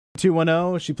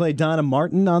90210. She played Donna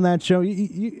Martin on that show.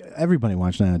 Everybody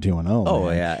watched 90210. Oh,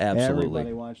 man. yeah, absolutely.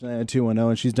 Everybody watched 90210,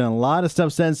 and she's done a lot of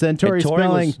stuff since then. Tori Tori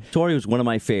Spelling. Tori was one of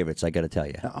my favorites, I got to tell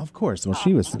you. Of course. Well,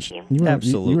 she was. Thank You were,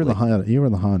 Absolutely. you were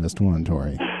the hottest one,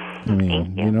 Tori. I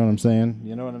mean, you know what I'm saying?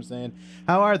 You know what I'm saying?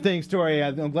 How are things, Tori?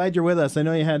 I'm glad you're with us. I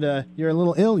know you had you're a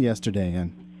little ill yesterday,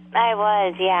 and I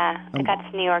was, yeah. I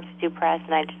got to New York to do press,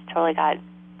 and I just totally got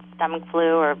stomach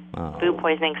flu or food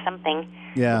poisoning, something.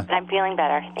 yeah. But I'm feeling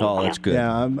better. Thank you. That's good.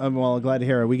 Yeah, I'm well glad to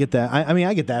hear it. We get that. I mean,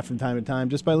 I get that from time to time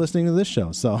just by listening to this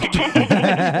show. So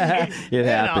It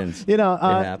happens. it It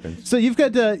happens. So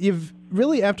you've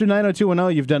really, after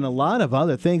 90210, you've done a lot of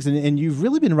other things, and you've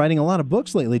really been writing a lot of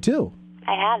books lately too.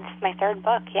 I have. This is my third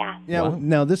book, yeah. Yeah. Wow.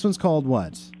 Now this one's called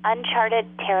what? Uncharted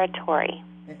Territory.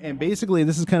 And basically,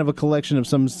 this is kind of a collection of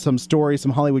some stories,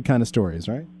 some Hollywood kind of stories,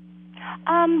 right?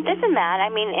 This and that. I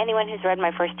mean, anyone who's read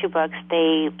my first two books,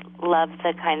 they love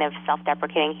the kind of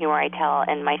self-deprecating humor I tell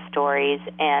in my stories.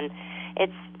 And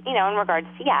it's, in regards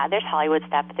to, there's Hollywood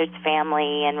stuff, but there's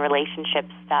family and relationship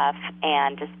stuff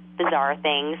and just bizarre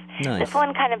things. Nice. This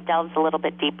one kind of delves a little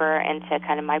bit deeper into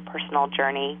kind of my personal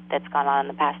journey that's gone on in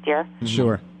the past year.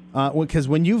 Sure. Because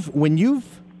when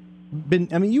you've been,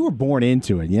 I mean, you were born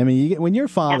into it. I mean, when your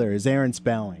father is Aaron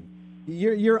Spelling,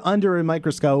 you're under a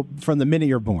microscope from the minute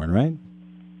you're born, right?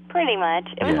 Pretty much.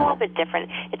 It was a little bit different.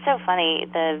 It's so funny,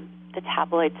 the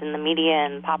tabloids and the media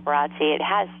and paparazzi, it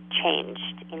has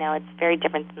changed. It's very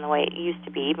different than the way it used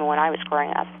to be, even when I was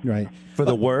growing up. Right. For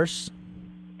the worse?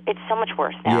 It's so much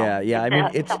worse now. Yeah. I mean,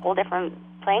 it's a whole different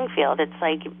playing field. It's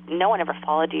like no one ever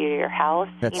followed you to your house.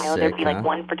 That's There'd be sick, like huh?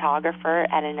 one photographer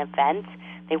at an event.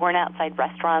 They weren't outside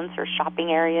restaurants or shopping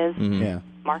areas, Yeah.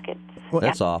 markets.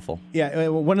 That's awful. Yeah.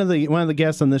 One of the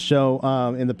guests on this show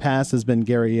in the past has been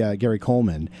Gary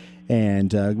Coleman,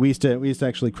 and we used to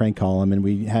actually crank call him, and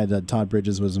we had Todd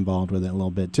Bridges was involved with it a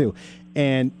little bit too.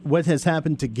 And what has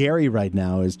happened to Gary right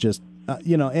now is just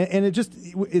and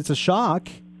it's a shock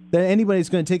that anybody's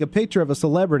going to take a picture of a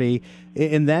celebrity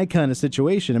in that kind of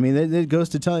situation. I mean, it goes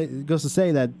to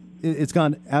say that it's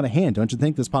gone out of hand. Don't you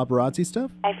think, this paparazzi stuff?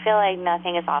 I feel like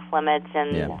nothing is off limits,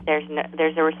 and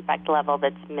there's a respect level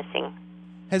that's missing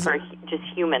for just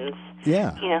humans.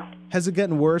 Yeah. Has it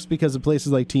gotten worse because of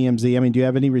places like TMZ? I mean, do you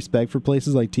have any respect for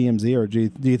places like TMZ, or do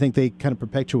you think they kind of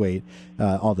perpetuate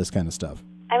all this kind of stuff?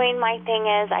 I mean, my thing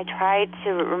is I try to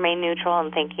remain neutral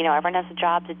and think, everyone has a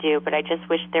job to do, but I just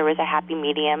wish there was a happy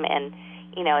medium, and,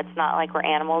 it's not like we're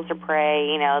animals or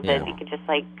prey, that you could just,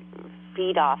 like,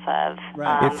 feed off of.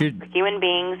 Right. We're human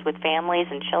beings with families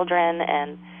and children,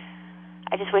 and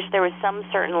I just wish there was some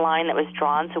certain line that was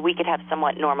drawn so we could have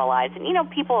somewhat normalized. And,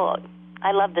 people,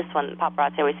 I love this one,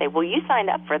 paparazzi always say, well, you signed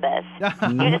up for this.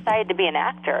 You decided to be an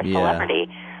actor, a celebrity.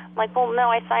 I'm like, well, no,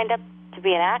 I signed up to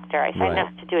be an actor. I signed up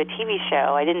to do a TV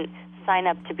show. I didn't sign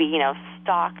up to be,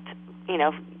 stalked,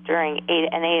 during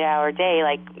an 8-hour day,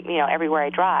 like, everywhere I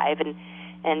drive,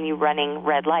 and you running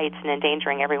red lights and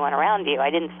endangering everyone around you. I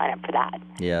didn't sign up for that.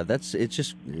 Yeah, it's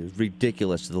just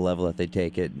ridiculous to the level that they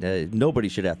take it. Nobody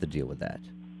should have to deal with that.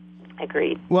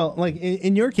 Agreed. Well, like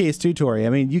in your case too, Tori.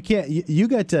 I mean, you can't. You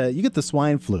get the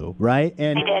swine flu, right?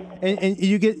 And I did. And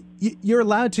you're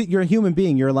allowed to. You're a human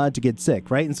being. You're allowed to get sick,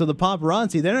 right? And so the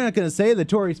paparazzi, they're not going to say that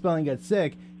Tori Spelling got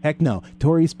sick. Heck no.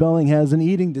 Tori Spelling has an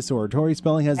eating disorder. Tori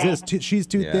Spelling has this. She's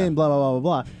too thin. Blah blah blah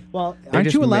blah blah. Well,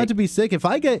 aren't you allowed to be sick? If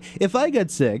I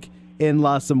get sick and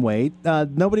lost some weight,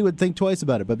 nobody would think twice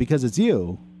about it. But because it's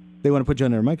you, they want to put you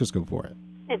under a microscope for it.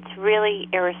 It's really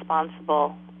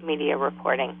irresponsible media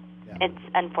reporting. It's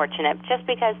unfortunate, just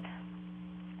because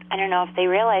I don't know if they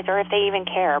realize or if they even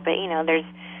care, but, there's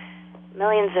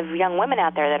millions of young women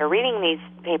out there that are reading these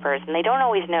papers, and they don't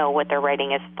always know what they're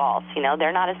writing is false.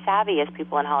 They're not as savvy as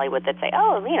people in Hollywood that say,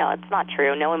 oh, it's not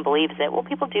true, no one believes it. Well,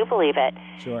 people do believe it.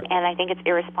 Sure. And I think it's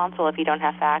irresponsible if you don't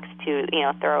have facts to,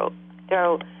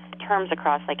 throw terms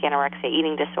across like anorexia,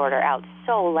 eating disorder out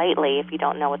so lightly if you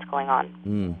don't know what's going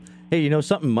on. Hey,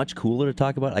 something much cooler to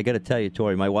talk about? I got to tell you,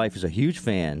 Tori, my wife is a huge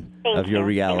fan of your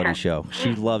reality show.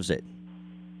 She loves it.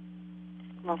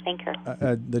 Well, thank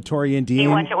her. The Tori and Dean. Do you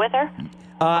watch it with her?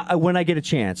 When I get a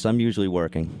chance. I'm usually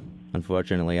working.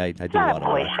 Unfortunately, I do It's a not lot a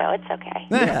of boy work. show. It's okay.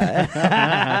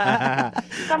 Yeah.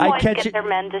 Some boys get their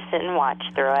men to sit and watch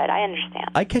through it. I understand.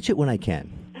 I catch it when I can,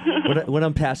 when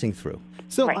I'm passing through.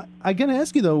 So Right. I got to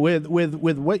ask you though, with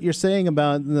what you're saying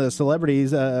about the celebrity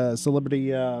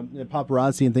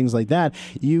paparazzi and things like that,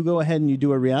 you go ahead and you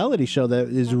do a reality show that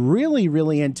is really,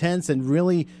 really intense and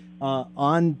really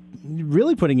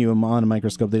really putting you on a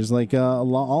microscope. There's like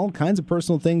all kinds of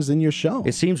personal things in your show.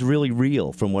 It seems really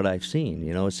real from what I've seen.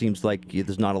 It seems like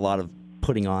there's not a lot of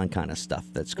putting on kind of stuff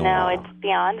that's going on. No, it's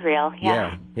beyond real.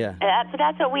 Yeah.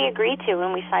 That's what we agreed to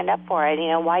when we signed up for it.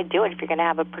 Why do it if you're going to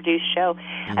have a produced show?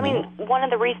 Mm-hmm. I mean, one of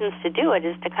the reasons to do it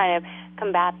is to kind of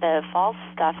combat the false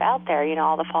stuff out there,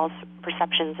 all the false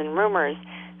perceptions and rumors.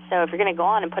 So if you're going to go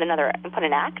on and put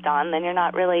an act on, then you're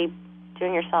not really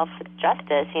doing yourself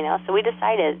justice, So we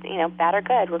decided, bad or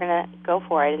good, we're going to go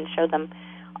for it and show them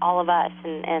all of us,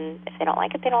 and if they don't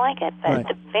like it, they don't like it. But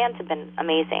the fans have been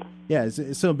amazing. Yeah,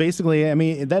 so basically, I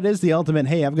mean, that is the ultimate,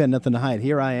 hey, I've got nothing to hide.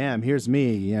 Here I am. Here's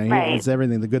me. Here's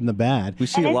everything, the good and the bad. We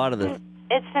see a lot of the...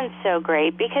 It's been so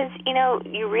great because,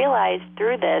 you realize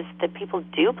through this that people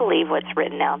do believe what's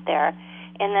written out there.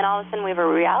 And then all of a sudden we have a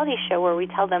reality show where we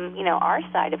tell them, our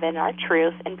side of it and our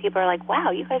truth, and people are like,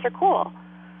 wow, you guys are cool.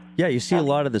 Yeah, you see a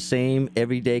lot of the same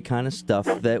everyday kind of stuff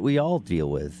that we all deal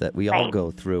with, that we all go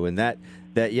through, and that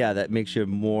makes you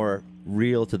more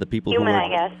real to the people Human, who are... I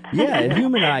guess. Yeah, it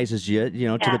humanizes you,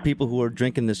 to the people who are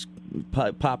drinking this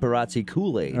paparazzi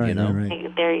Kool-Aid, Right.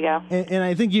 There you go. And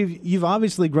I think you've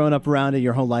obviously grown up around it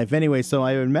your whole life anyway, so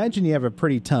I would imagine you have a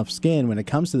pretty tough skin when it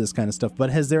comes to this kind of stuff.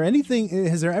 But has there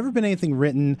ever been anything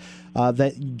written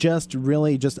that just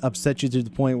really just upset you to the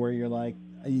point where you're like,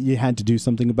 you had to do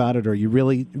something about it, or you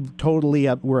really totally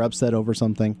were upset over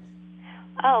something?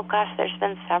 Oh, gosh, there's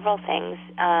been several things.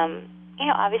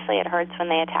 Obviously it hurts when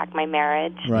they attack my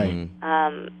marriage. Right.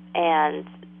 And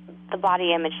the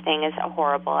body image thing is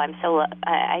horrible.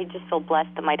 I just feel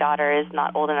blessed that my daughter is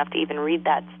not old enough to even read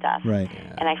that stuff. Right.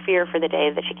 Yeah. And I fear for the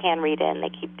day that she can read it, and they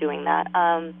keep doing that.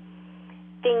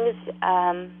 Things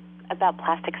about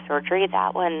plastic surgery,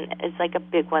 that one is like a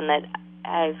big one that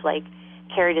I've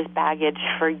carried as baggage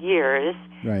for years.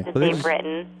 Right. That they've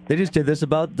written. They just did this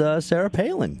about Sarah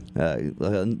Palin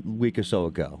a week or so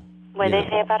ago. What did they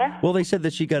say about her? Well, they said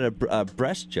that she got a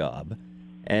breast job,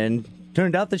 and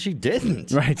turned out that she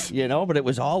didn't. Right. But it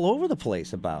was all over the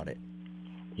place about it.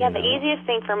 Yeah, the easiest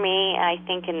thing for me, I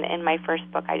think, in my first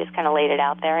book, I just kind of laid it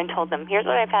out there and told them, here's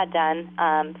what I've had done,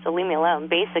 so leave me alone.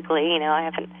 Basically, I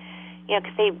haven't, because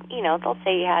they'll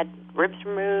say you had ribs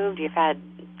removed, you've had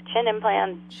chin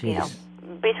implant,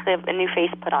 basically a new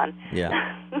face put on.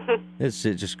 Yeah. It's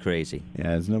just crazy.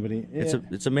 Yeah, there's nobody... Yeah.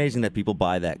 It's amazing that people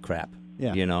buy that crap,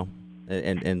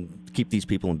 and keep these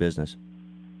people in business.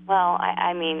 Well,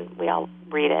 I mean, we all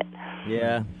read it.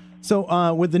 Yeah.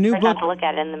 So with the new book... Not to look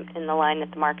at it in the line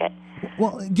at the market.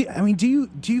 Well, do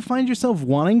you find yourself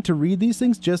wanting to read these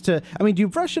things just to... I mean, do you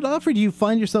brush it off, or do you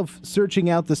find yourself searching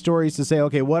out the stories to say,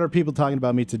 okay, what are people talking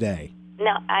about me today?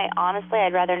 No,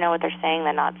 I'd rather know what they're saying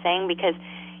than not saying, because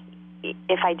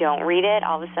if I don't read it,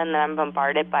 all of a sudden I'm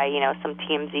bombarded by, some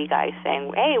TMZ guy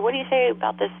saying, hey, what do you say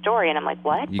about this story? And I'm like,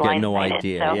 what? You got no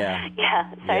idea,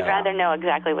 So I'd rather know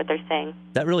exactly what they're saying.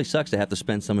 That really sucks to have to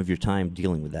spend some of your time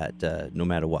dealing with that, no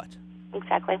matter what.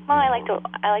 Exactly. Well, I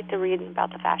like to read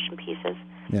about the fashion pieces.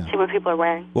 Yeah. See what people are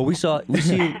wearing. Well, we saw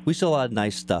a lot of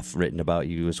nice stuff written about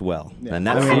you as well, and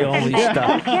that's the only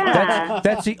stuff.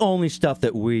 That's the only stuff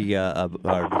that we are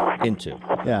into.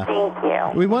 Yeah. Thank you.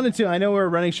 We wanted to. I know we're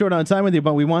running short on time with you,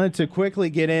 but we wanted to quickly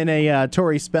get in a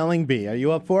Tori Spelling bee. Are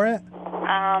you up for it?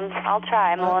 I'll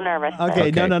try. I'm a little nervous.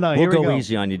 Okay. No. We'll go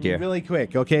easy on you, dear. Really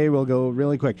quick. Okay, we'll go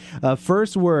really quick.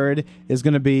 First word is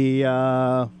going to be.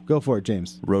 Go for it,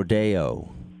 James.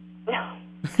 Rodeo.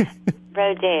 Rodeo.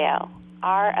 Rodeo.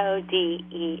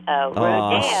 Rodeo.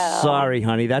 Oh, sorry,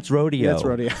 honey. That's rodeo. That's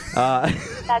rodeo.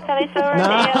 That's how they spell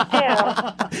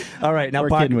rodeo, too. All right, now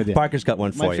Parker's got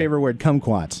one for you. My favorite word,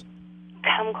 kumquat.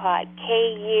 Kumquat.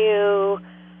 K-U...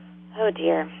 Oh,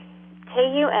 dear.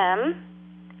 K-U-M...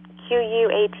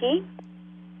 Q-U-A-T?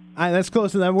 That's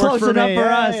close enough. Close enough me. for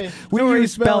us. We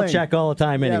use spell check all the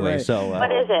time anyway. Right. So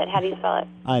what is it? How do you spell it?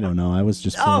 I don't know. I was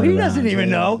just. Oh, he doesn't even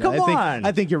know. Come on.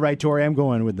 I think you're right, Tori. I'm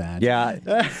going with that. Yeah.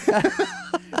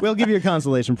 We'll give you a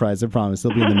consolation prize. I promise.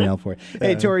 It'll be in the mail for you.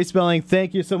 Hey, Tori Spelling,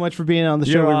 thank you so much for being on the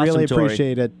show. You're we really awesome, Tori.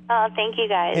 appreciate it. Oh, thank you,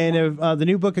 guys. And the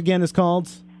new book again is called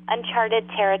Uncharted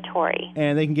Territory.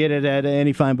 And they can get it at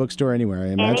any fine bookstore anywhere, I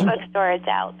imagine. Any bookstore, it's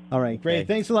out. All right, great. Okay.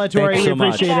 Thanks a lot, Tori. Thanks so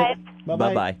much. Appreciate it.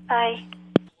 Bye-bye. Bye-bye. Bye.